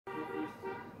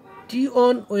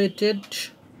T1 weighted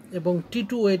এবং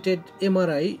T2 weighted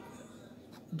MRI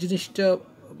জিনিসটা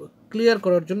clear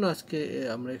করার জন্য আজকে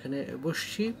আমরা এখানে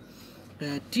বসছি।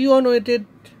 T1 ওয়েটেড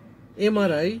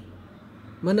এমআরআই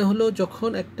মানে হলো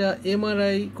যখন একটা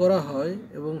এমআরআই করা হয়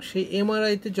এবং সেই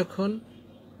এমআরআইতে যখন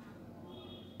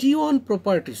T1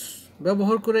 প্রপার্টিস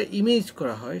ব্যবহার করে ইমেজ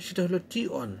করা হয় সেটা হলো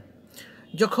T1।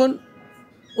 যখন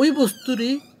ওই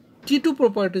বস্তুরই T2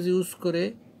 প্রপার্টিস ইউজ করে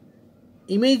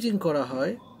ইমেজিং করা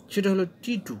হয় সেটা হলো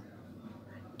T2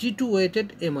 ওয়েটেড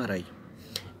এমআরআই।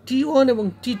 T1 এবং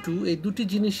T2 এই দুটি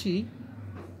জিনিসই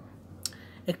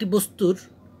একটি বস্তুর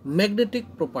ম্যাগনেটিক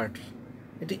প্রপার্টি,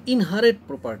 এটি ইনহারেন্ট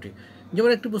প্রপার্টি।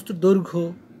 যেমন একটি বস্তুর দৈর্ঘ্য,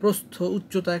 প্রস্থ,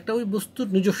 উচ্চতা একটা ওই বস্তুর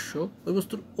নিজস্ব, ওই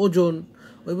বস্তুর ওজন,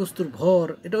 ওই বস্তুর ভর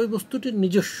এটা ওই বস্তুটির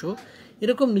নিজস্ব।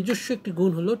 এরকম নিজস্ব একটি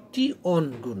গুণ হলো T1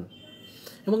 গুণ,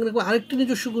 এবং এরকম আরেকটি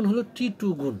নিজস্ব গুণ হলো T2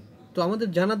 গুণ। তো আমাদের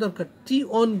জানা দরকার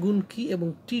T1 গুণ কী এবং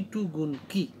T2 গুণ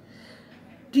কী।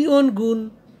 T1 গুণ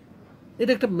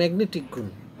এটা একটা ম্যাগনেটিক গুণ।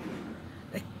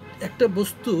 একটা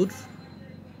বস্তুর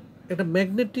একটা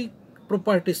ম্যাগনেটিক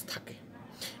প্রপার্টিস থাকে।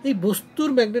 এই বস্তুর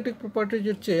ম্যাগনেটিক প্রপার্টিজ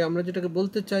হচ্ছে আমরা যেটাকে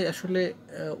বলতে চাই আসলে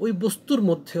ওই বস্তুর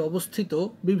মধ্যে অবস্থিত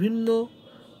বিভিন্ন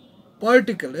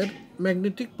পার্টিকেলের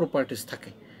ম্যাগনেটিক প্রপার্টিস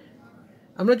থাকে।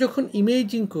 আমরা যখন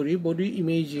ইমেজিং করি, body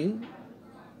imaging,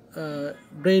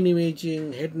 brain imaging,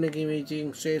 head neck imaging,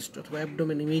 chest অথবা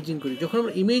অ্যাবডোমেন ইমেজিং করি, যখন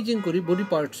আমরা ইমেজিং করি বডি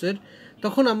পার্টসের,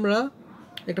 তখন আমরা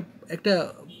একটা একটা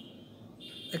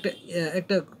একটা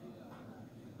একটা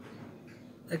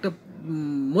একটা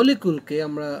মলিকুলকে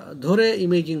আমরা ধরে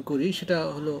ইমেজিং করি, সেটা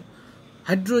হলো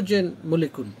হাইড্রোজেন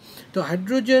মলিকুল। তো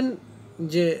হাইড্রোজেন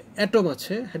যে অ্যাটম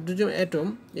আছে, হাইড্রোজেন অ্যাটম,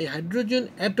 এই হাইড্রোজেন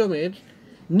অ্যাটমের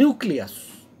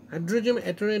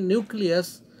নিউক্লিয়াস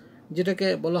যেটাকে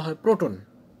বলা হয় প্রোটন,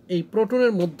 এই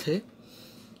প্রোটনের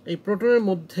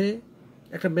মধ্যে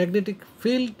একটা ম্যাগনেটিক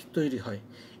ফিল্ড তৈরি হয়।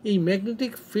 এই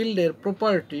ম্যাগনেটিক ফিল্ডের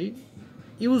প্রপার্টি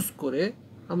ইউজ করে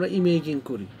আমরা ইমেজিং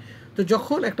করি। তো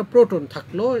যখন একটা প্রোটন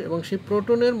থাকলো এবং সেই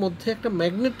প্রোটনের মধ্যে একটা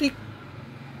ম্যাগনেটিক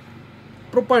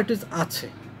প্রপার্টিজ আছে,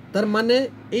 তার মানে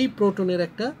এই প্রোটনের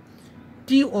একটা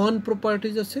T1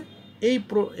 প্রপার্টিজ আছে, এই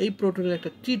প্রোটনের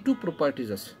একটা T2 প্রপার্টিজ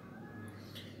আছে।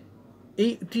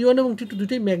 এই T1 এবং T2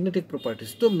 দুটোই ম্যাগনেটিক প্রপার্টিজ।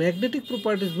 তো ম্যাগনেটিক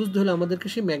প্রপার্টিজ বুঝতে হলে আমাদেরকে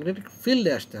সেই ম্যাগনেটিক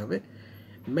ফিল্ডে আসতে হবে।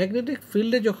 ম্যাগনেটিক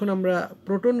ফিল্ডে যখন আমরা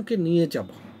প্রোটনকে নিয়ে যাব,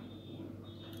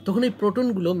 তখন এই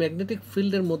প্রোটনগুলো ম্যাগনেটিক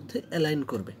ফিল্ডের মধ্যে অ্যালাইন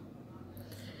করবে,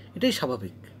 এটাই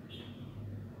স্বাভাবিক।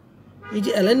 এই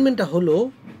যে অ্যালাইনমেন্টটা হলো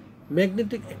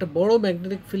একটা বড়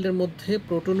ম্যাগনেটিক ফিল্ডের মধ্যে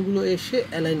প্রোটনগুলো এসে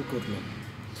অ্যালাইন করলো।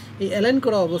 এই অ্যালাইন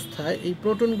করা অবস্থায় এই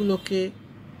প্রোটনগুলোকে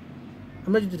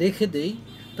আমরা যদি রেখে দেই,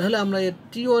 তাহলে আমরা এর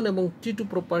T1 এবং T2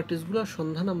 প্রপার্টিসগুলোর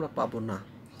সন্ধান আমরা পাবো না।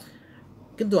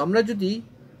 কিন্তু আমরা যদি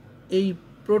এই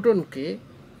প্রোটনকে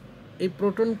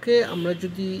আমরা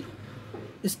যদি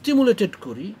স্টিমুলেটেড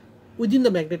করি উইদিন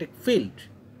দ্য ম্যাগনেটিক ফিল্ড,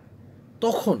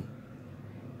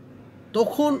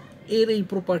 তখন এর এই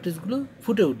প্রপার্টিসগুলো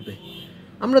ফুটে উঠবে।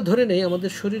 আমরা ধরে নেই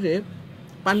আমাদের শরীরে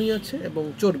পানি আছে এবং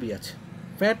চর্বি আছে,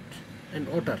 ফ্যাট অ্যান্ড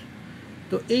ওয়াটার।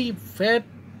 তো এই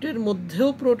ফ্যাটের মধ্যেও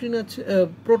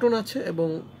প্রোটন আছে এবং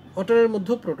ওয়াটারের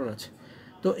মধ্যেও প্রোটন আছে।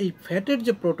 তো এই ফ্যাটের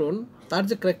যে প্রোটন, তার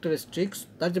যে ক্যারেক্টারিস্টিক্স,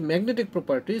 তার যে ম্যাগনেটিক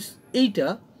প্রপার্টিস, এইটা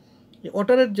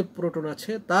ওয়াটারের যে প্রোটন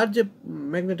আছে তার যে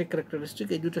ম্যাগনেটিক ক্যারেক্টারিস্টিক,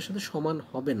 এই দুটার সাথে সমান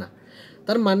হবে না।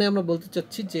 তার মানে আমরা বলতে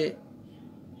চাচ্ছি যে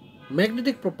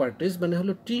ম্যাগনেটিক প্রপার্টিস মানে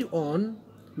হলো T1,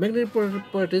 ম্যাগনেটিক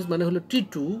প্রপার্টিস মানে হলো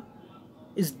T2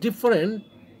 is different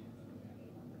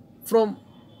from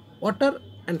water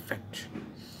and fat.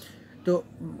 তো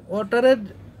ওয়াটারের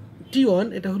T1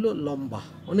 এটা হলো লম্বা,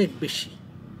 অনেক বেশি,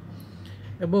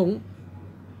 এবং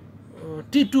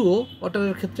T2ও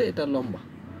ওয়াটারের ক্ষেত্রে এটা লম্বা,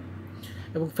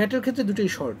 এবং ফ্যাটের ক্ষেত্রে দুটোই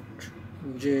শর্ট,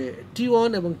 যে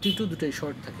T1 এবং T2 দুটোই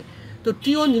শর্ট থাকে। তো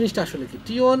T1 জিনিসটা আসলে কি?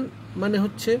 T1 মানে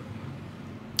হচ্ছে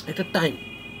একটা টাইম,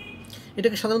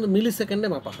 এটাকে সাধারণত মিলি সেকেন্ডে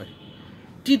মাপা হয়।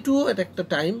 T2ও এটা একটা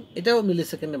টাইম, এটাও মিলি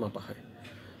সেকেন্ডে মাপা হয়।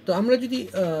 তো আমরা যদি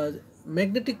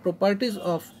magnetic properties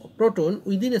of proton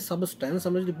within a substance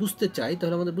আমরা যদি বুঝতে চাই,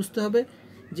 তাহলে আমাদের বুঝতে হবে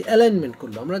যে অ্যালাইনমেন্ট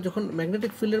করলো। আমরা যখন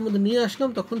ম্যাগনেটিক ফিল্ডের মধ্যে নিয়ে আসলাম,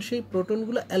 তখন সেই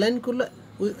প্রোটনগুলো অ্যালাইন করলো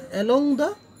along the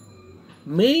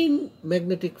main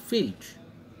magnetic field.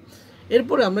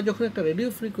 এরপরে আমরা যখন একটা রেডিও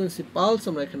ফ্রিকোয়েন্সি পালস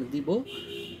আমরা এখানে দিব,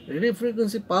 রেডিও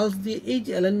ফ্রিকোয়েন্সি পালস দিয়ে এই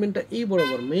যে অ্যালাইনমেন্টটা এই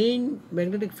বরাবর মেইন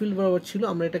ম্যাগনেটিক ফিল্ড বরাবর ছিল,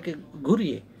 আমরা এটাকে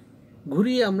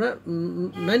ঘুরিয়ে আমরা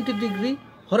 90 ডিগ্রি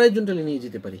হরাইজন্টালি নিয়ে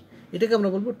যেতে পারি। এটাকে আমরা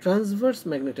বলবো ট্রান্সভার্স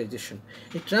ম্যাগনেটাইজেশন।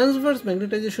 এই ট্রান্সভার্স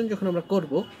ম্যাগনেটাইজেশন যখন আমরা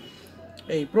করব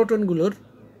এই প্রোটনগুলোর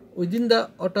within the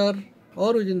water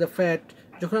or within the fat,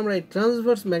 যখন আমরা এই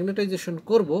ট্রান্সভার্স ম্যাগনেটাইজেশন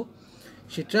করব,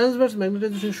 সেই ট্রান্সভার্স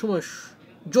ম্যাগনেটাইজেশনের সময়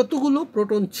যতগুলো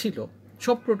প্রোটন ছিল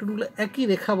সব প্রোটনগুলো একই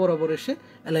রেখা বরাবর এসে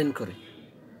অ্যালাইন করে,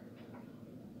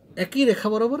 একই রেখা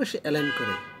বরাবর এসে অ্যালাইন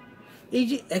করে। এই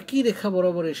যে একই রেখা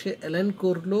বরাবর এসে অ্যালাইন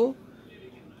করলো,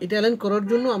 এটা অ্যালাইন করার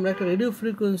জন্য আমরা একটা রেডিও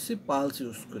ফ্রিকোয়েন্সি পালস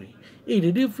ইউজ করি। এই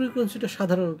রেডিও ফ্রিকোয়েন্সিটা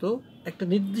সাধারণত একটা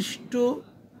নির্দিষ্ট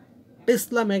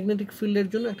টেসলা ম্যাগনেটিক ফিল্ডের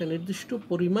জন্য একটা নির্দিষ্ট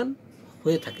পরিমাণ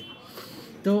হয়ে থাকে।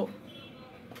 তো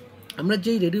আমরা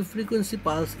যেই রেডিও ফ্রিকোয়েন্সি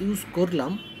পালস ইউজ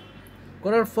করলাম,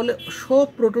 করার ফলে সব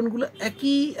প্রোটনগুলো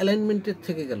একই অ্যালাইনমেন্টের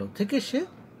থেকে সে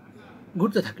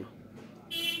ঘুরতে থাকলো।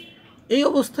 এই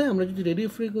অবস্থায় আমরা যদি রেডিও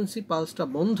ফ্রিকোয়েন্সি পালসটা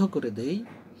বন্ধ করে দেই,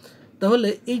 তাহলে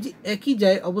এই যে একই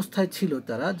অবস্থায় ছিল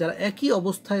তারা, যারা একই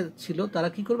অবস্থায় ছিল তারা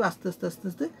কি করবে, আস্তে আস্তে আস্তে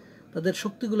আস্তে তাদের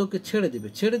শক্তিগুলোকে ছেড়ে দিবে,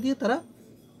 ছেড়ে দিয়ে তারা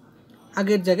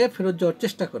আগের জায়গায় ফেরত যাওয়ার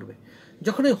চেষ্টা করবে।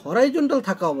 যখন এই হরাইজন্টালি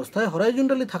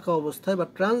থাকা অবস্থায় বা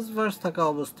ট্রান্সভার্স থাকা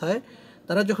অবস্থায়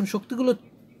তারা যখন শক্তিগুলো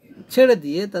ছেড়ে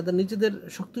দিয়ে, তাদের নিজেদের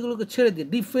শক্তিগুলোকে ছেড়ে দিয়ে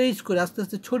ডিফেজ করে আস্তে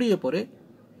আস্তে ছড়িয়ে পড়ে,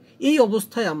 এই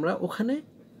অবস্থায় আমরা ওখানে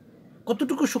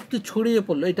কতটুকু শক্তি ছড়িয়ে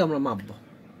পড়লো এটা আমরা মাপব।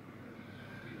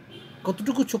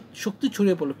 কতটুকু শক্তি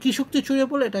ছড়িয়ে পড়লো, কী শক্তি ছড়িয়ে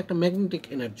পড়লো, এটা একটা ম্যাগনেটিক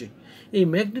এনার্জি। এই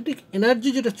ম্যাগনেটিক এনার্জি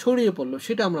যেটা ছড়িয়ে পড়লো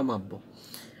সেটা আমরা মাপব।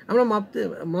 আমরা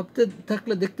মাপতে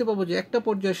থাকলে দেখতে পাবো যে একটা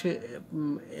পর্যায়ে সে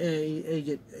এই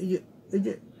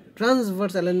যে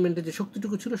ট্রান্সভার্স অ্যালাইনমেন্টে যে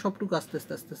শক্তিটুকু ছিল সবটুকু আস্তে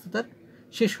আস্তে আস্তে আস্তে তার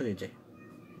শেষ হয়ে যায়,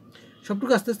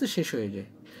 সবটুকু আস্তে আস্তে শেষ হয়ে যায়।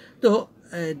 তো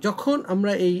যখন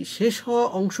আমরা এই শেষ হওয়া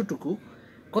অংশটুকু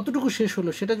কতটুকু শেষ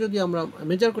হলো সেটা যদি আমরা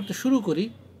মেজার করতে শুরু করি,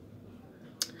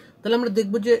 তাহলে আমরা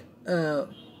দেখব যে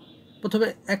প্রথমে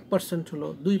 1% হলো,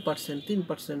 2%,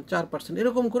 3%, 4%,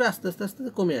 এরকম করে আস্তে আস্তে আস্তে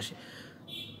কমে আসে।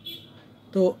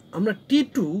 তো আমরা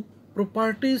T2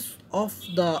 properties of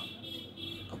the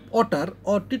water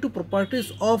or T2 properties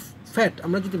of fat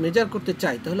আমরা যদি মেজার করতে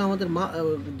চাই, তাহলে আমাদের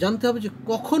জানতে হবে যে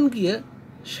কখন গিয়ে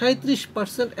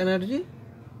 37% এনার্জি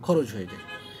খরচ হয়ে যায়।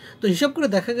 তো হিসাব করে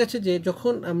দেখা গেছে যে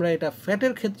যখন আমরা এটা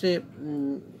ফ্যাটের ক্ষেত্রে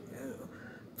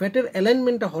ফ্যাটের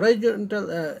অ্যালাইনমেন্টটা হরাইজন্টাল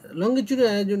লঙ্গিটিউডাল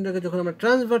অ্যালাইনমেন্টটাকে যখন আমরা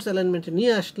ট্রান্সভার্স অ্যালাইনমেন্টে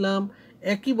নিয়ে আসলাম,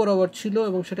 একই বরাবর ছিল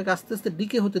এবং সেটাকে আস্তে আস্তে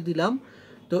ডিকে হতে দিলাম।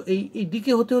 তো এই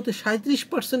ডিকে হতে হতে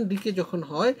 37% ডিকে যখন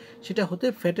হয়, সেটা হতে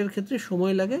ফ্যাটের ক্ষেত্রে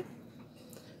সময় লাগে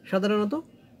সাধারণত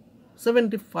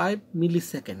 75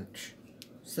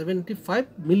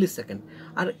 মিলিসেকেন্ড।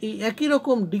 আর এই একই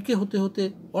রকম ডিকে হতে হতে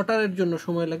ওয়াটারের জন্য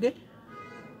সময় লাগে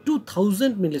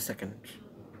 2000 মিলিসেকেন্ড।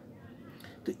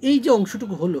 তো এই যে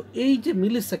অংশটুকু হলো, এই যে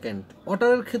মিলিসেকেন্ড,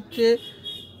 ওয়াটারের ক্ষেত্রে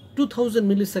 2000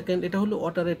 মিলিসেকেন্ড, এটা হলো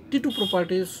ওয়াটারের T2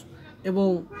 প্রপার্টিস, এবং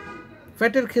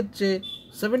ফ্যাটের ক্ষেত্রে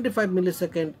 75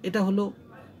 মিলিসেকেন্ড, এটা হলো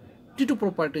T2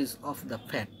 properties of the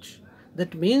fat.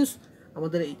 That means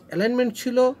আমাদের এই অ্যালাইনমেন্ট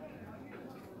ছিল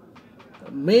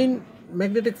মেইন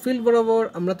ম্যাগনেটিক ফিল্ড বরাবর,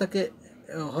 আমরা তাকে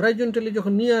হরাইজন্টালি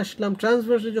যখন নিয়ে আসলাম,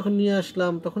 ট্রান্সভার্সলি যখন নিয়ে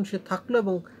আসলাম, তখন সে থাকলো,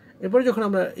 এবং এরপরে যখন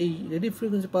আমরা এই রেডিও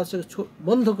ফ্রিকোয়েন্সি পালসটাকে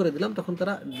বন্ধ করে দিলাম, তখন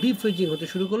তারা ডিফেজিং হতে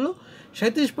শুরু করলো।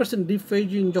 37%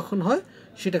 ডিফেজিং যখন হয়,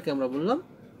 সেটাকে আমরা বললাম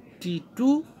T2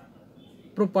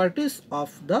 properties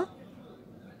of the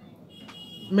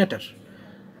matter.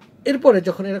 এরপরে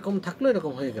যখন এরকম থাকলো,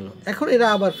 এরকম হয়ে গেল, এখন এরা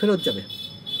আবার ফেরত যাবে,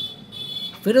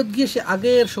 ফেরত গিয়ে সে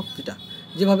আগের শক্তিটা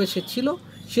যেভাবে সে ছিল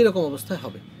সেরকম অবস্থায়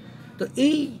হবে। তো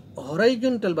এই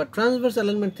হরাইজন্টাল বা ট্রান্সভার্স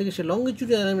অ্যালাইনমেন্ট থেকে সে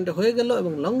লঙ্গিটিউডাল অ্যালাইনমেন্টে হয়ে গেল,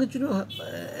 এবং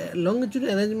লঙ্গিটিউডাল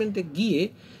অ্যালাইনমেন্টে গিয়ে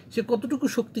সে কতটুকু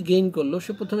শক্তি গেইন করলো,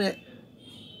 সে প্রথমে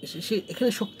সে এখানে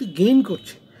শক্তি গেইন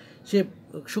করছে, সে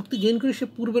শক্তি গেইন করে সে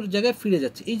পূর্বের জায়গায় ফিরে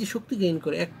যাচ্ছে। এই যে শক্তি গেইন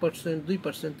করে 1%,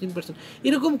 2%, 3%,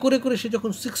 এরকম করে করে সে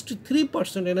যখন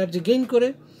 63% এনার্জি গেইন করে,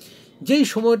 যেই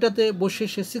সময়টাতে বসে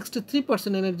সে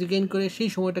 63% এনার্জি গেইন করে, সেই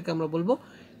সময়টাকে আমরা বলবো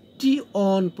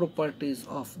T1 properties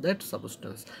of that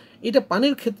substance. এটা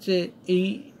পানির ক্ষেত্রে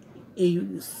এই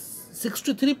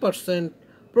 63%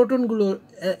 প্রোটনগুলোর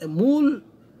মূল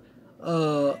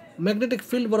ম্যাগনেটিক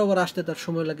ফিল্ড বরাবর আসতে তার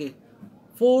সময় লাগে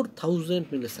 4000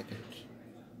 মিলিসেকেন্ড,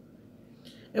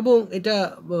 এবং এটা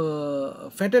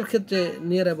ফ্যাটের ক্ষেত্রে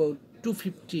নিয়ার অ্যাবাউট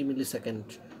 250 মিলিসেকেন্ড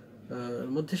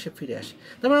মধ্যে সে ফিরে আসে।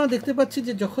 তারপরে আমরা দেখতে পাচ্ছি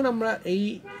যে যখন আমরা এই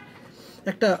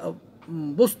একটা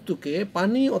বস্তুকে,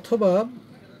 পানি অথবা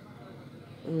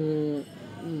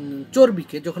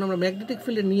চর্বিকে যখন আমরা ম্যাগনেটিক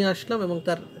ফিল্ডে নিয়ে আসলাম, এবং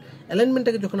তার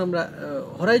অ্যালাইনমেন্টটাকে যখন আমরা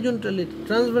হরাইজন্টালি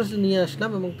ট্রান্সভার্সলি নিয়ে আসলাম,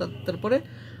 এবং তারপরে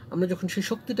আমরা যখন সেই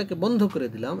শক্তিটাকে বন্ধ করে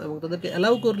দিলাম এবং তাদেরকে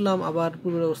অ্যালাউ করলাম আবার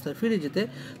পূর্বের অবস্থায় ফিরে যেতে,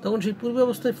 তখন সেই পূর্বের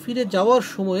অবস্থায় ফিরে যাওয়ার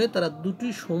সময়ে তারা দুটি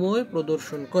সময়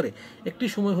প্রদর্শন করে। একটি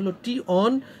সময় হলো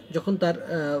T1, যখন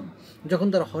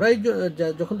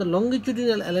তার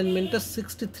লঙ্গিটিউডিনাল অ্যালাইনমেন্টটা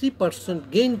 63%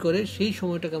 গেইন করে, সেই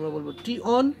সময়টাকে আমরা বলবো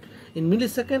T1 ইন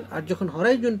মিলিসেকেন্ড। আর যখন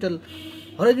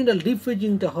হরাইজন্টাল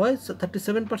ডিফেজিংটা হয়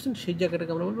 37%, সেই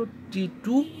জায়গাটাকে আমরা বলবো T2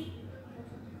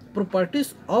 properties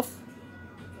of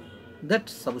that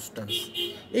substance.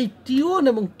 এই T1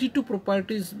 এবং T2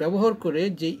 প্রপার্টিজ ব্যবহার করে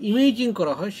যে ইমেজিং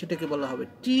করা হয় সেটাকে বলা হবে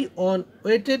T1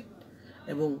 ওয়েটেড,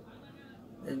 এবং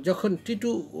যখন T2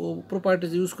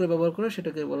 প্রপার্টিজ ইউজ করে ব্যবহার করে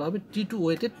সেটাকে বলা হবে T2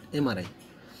 ওয়েটেড MRI।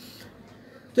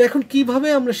 তো এখন কিভাবে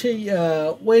আমরা সেই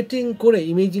ওয়েটিং করে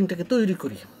ইমেজিংটাকে তৈরি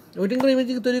করি? ওয়েটিং করে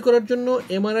ইমেজিং তৈরি করার জন্য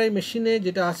MRI মেশিনে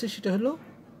যেটা আছে সেটা হলো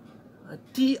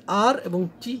TR এবং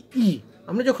TE।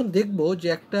 আমরা যখন দেখব যে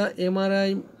একটা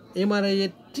MRI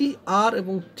এর TR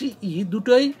এবং TE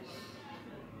দুটোই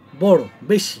বড়,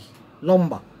 বেশি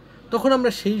লম্বা, তখন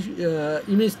আমরা সেই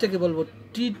ইমেজটাকে বলবো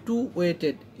T2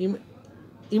 ওয়েটেড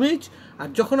ইমেজ। আর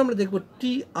যখন আমরা দেখব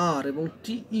TR এবং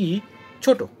TE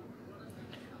ছোট,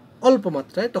 অল্প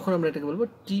মাত্রায়, তখন আমরা এটাকে বলবো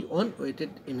T1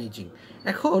 ওয়েটেড ইমেজিং।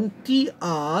 এখন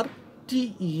TR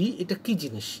TE এটা কি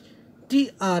জিনিস?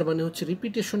 TR মানে হচ্ছে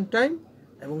রিপিটেশন টাইম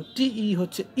এবং TE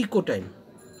হচ্ছে ইকো টাইম।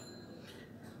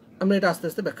 আমরা এটা আস্তে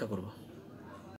আস্তে ব্যাখ্যা করব।